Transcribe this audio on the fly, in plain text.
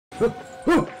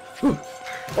Okay,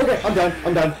 I'm done.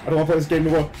 I'm done. I don't want to play this game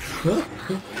anymore.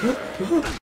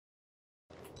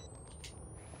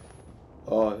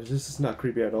 Oh, this is not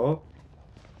creepy at all.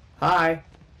 Hi.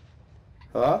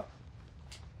 Huh?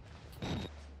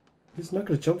 He's not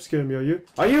gonna jump scare me, are you?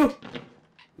 Are you?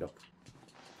 Nope.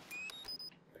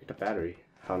 Picked up battery.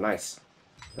 How nice.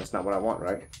 That's not what I want,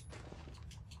 right?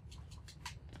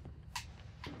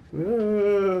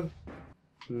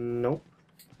 Nope.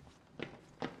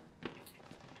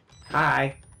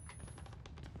 Hi.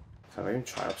 Can I even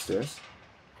try upstairs?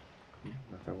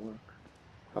 Not gonna work.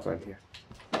 How about in here?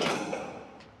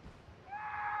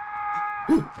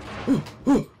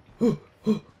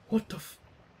 What the f...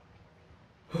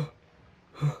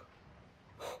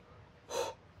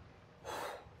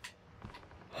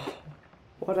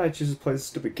 Why did I choose to play this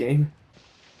stupid game?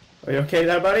 Are you okay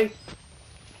there, buddy?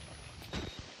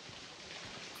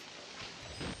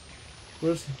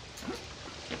 Where's...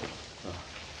 Oh,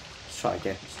 let's try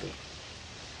again.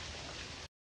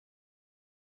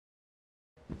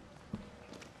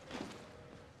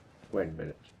 Wait a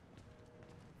minute.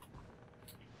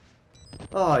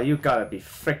 Oh, you gotta be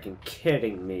freaking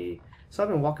kidding me. So I've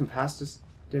been walking past this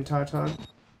the entire time?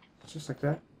 Just like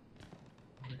that?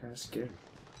 Oh my god, that's scary.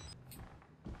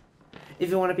 If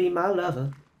you want to be my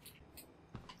lover.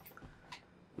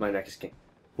 My neck is getting...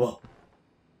 Whoa.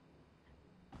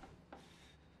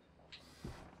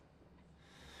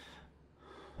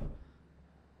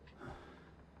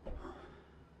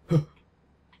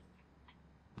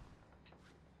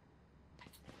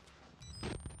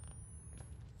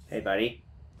 Hey, buddy.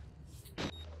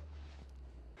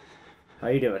 How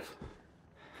you doing?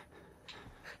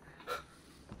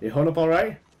 You hold up all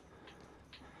right?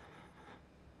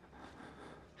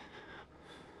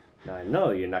 Now I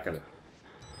know you're not gonna.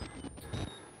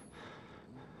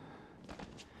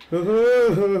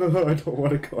 I don't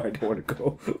want to go. I don't want to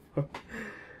go.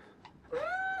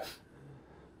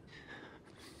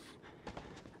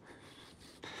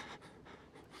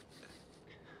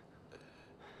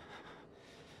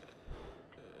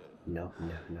 No,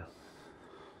 no, no.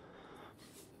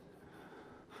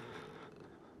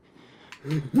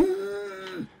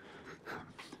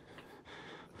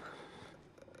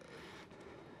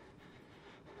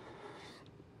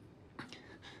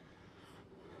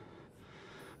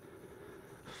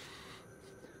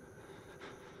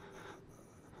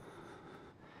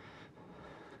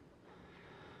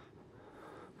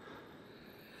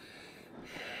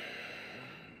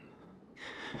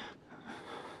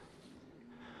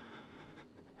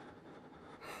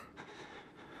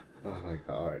 Oh my god,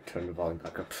 alright, turn the volume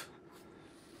back up.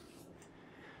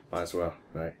 Might as well,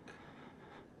 right?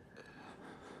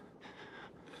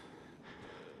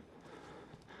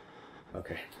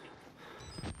 Okay.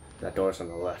 That door's on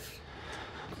the left.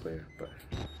 Clear, but...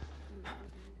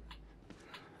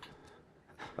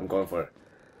 I'm going for it.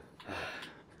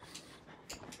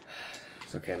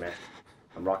 It's okay, man.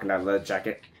 I'm rocking that leather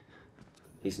jacket.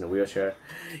 He's in a wheelchair.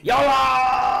 YOLO!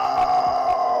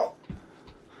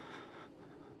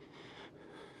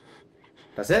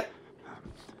 That's it?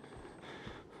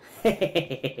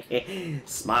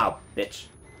 Smile, bitch.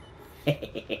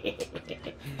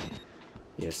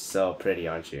 You're so pretty,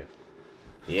 aren't you?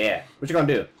 Yeah. What you gonna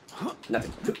do?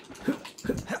 Nothing.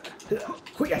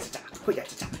 What you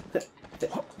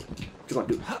gonna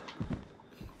do?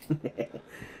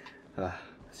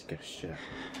 Let's get a shit.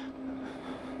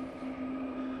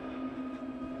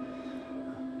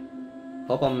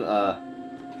 Hope I'm,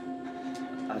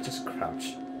 I'll just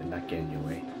crouch and not get in your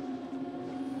way.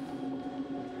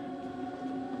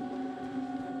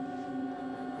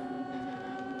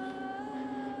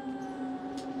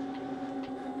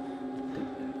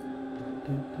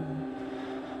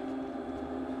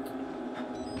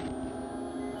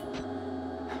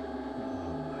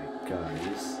 Oh my god,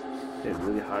 they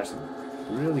really hire some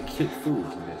really cute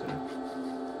foods in this.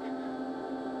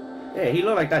 Yeah, he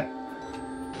looked like that.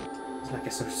 It's like I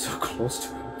guess I'm so close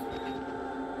to him.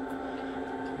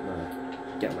 I'm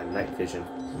gonna get my night vision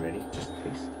ready just in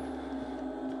case.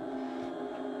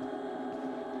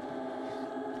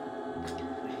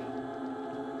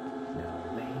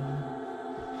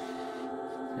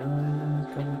 No one's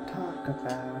gonna talk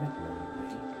about it.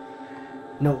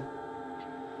 No.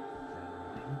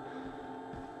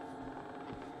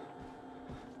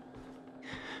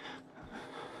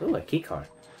 Ooh, a key card.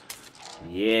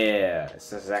 Yeah,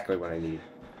 that's exactly what I need.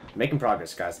 Making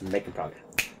progress, guys. Making progress.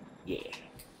 Yeah.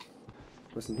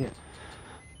 What's in here?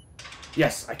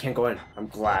 Yes, I can't go in. I'm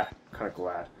glad. Kind of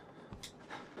glad.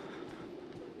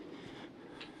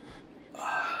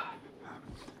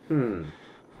 I don't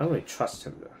really trust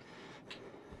him though.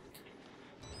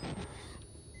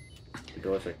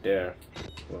 door's right there.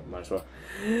 Well, might as well.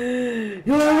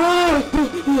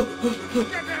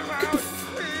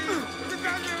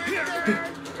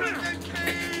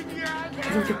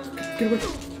 Get away!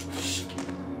 Shh.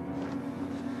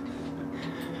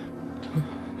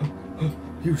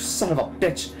 You son of a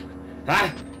bitch!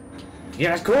 Ah!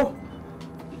 Yeah, that's cool?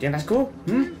 You think that's cool?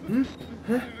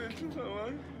 Huh?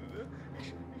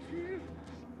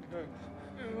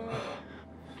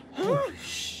 Holy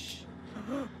shit.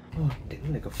 Oh,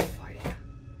 didn't like a fight.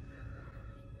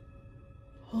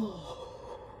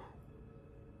 Oh.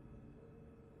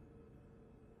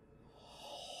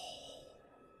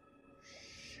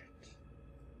 Shit.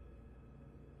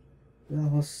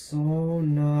 That was so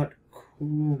not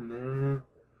cool, man.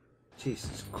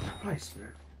 Jesus Christ,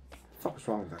 man. What the fuck was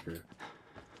wrong with that dude?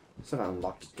 I said I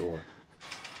unlocked the door.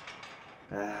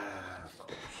 Ah, of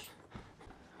course.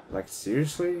 Like,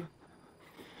 seriously?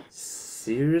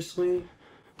 Seriously?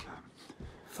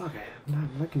 Fuck it, I'm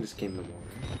not liking this game no more.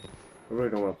 I really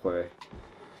don't want to play.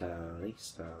 Slowly,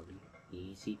 slowly.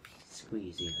 Easy peasy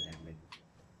squeezy lemon.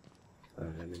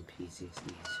 Lemon peasy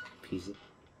easy peasy.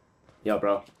 Yo,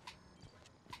 bro.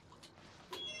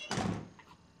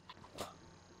 Oh.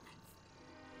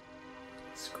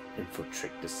 Let's go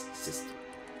infiltrate this system.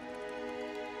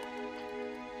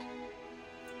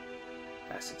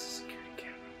 That's a security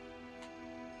camera.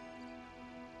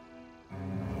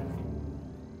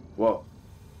 Whoa.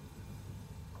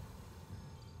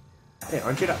 Hey,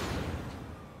 aren't you that?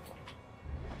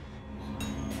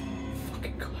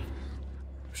 Fucking God.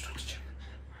 I'm starting to check.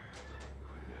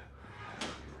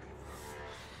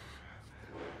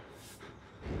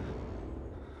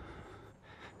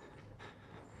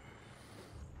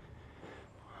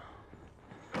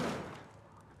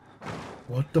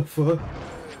 What the fuck?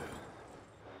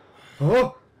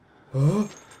 Oh! Oh!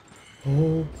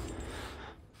 Oh!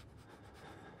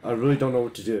 I really don't know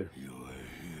what to do.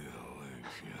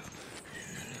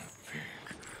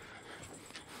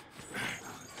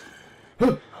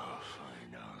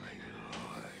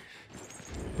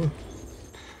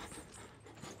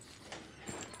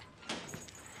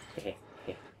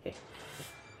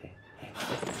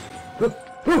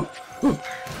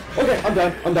 Okay, I'm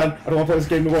done. I'm done. I don't want to play this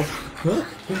game no more.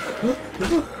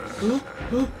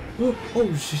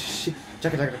 Oh shit!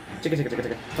 Check it.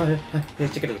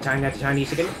 Chicken, Chinese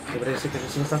chicken.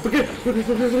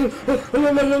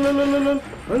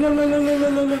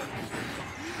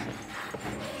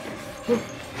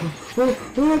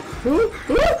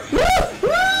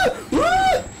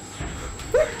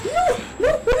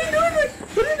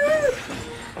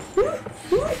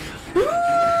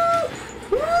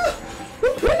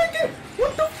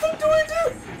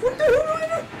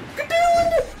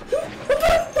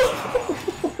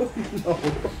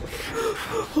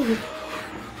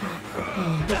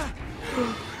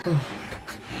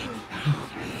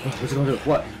 What's it gonna do?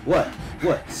 What?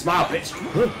 Smile, bitch!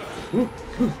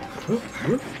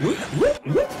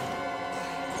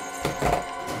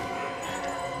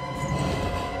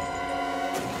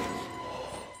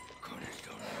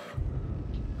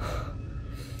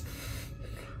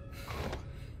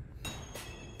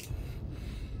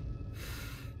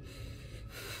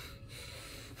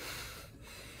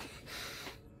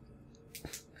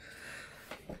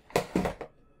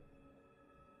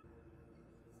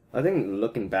 I think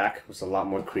looking back was a lot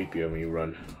more creepier when you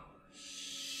run.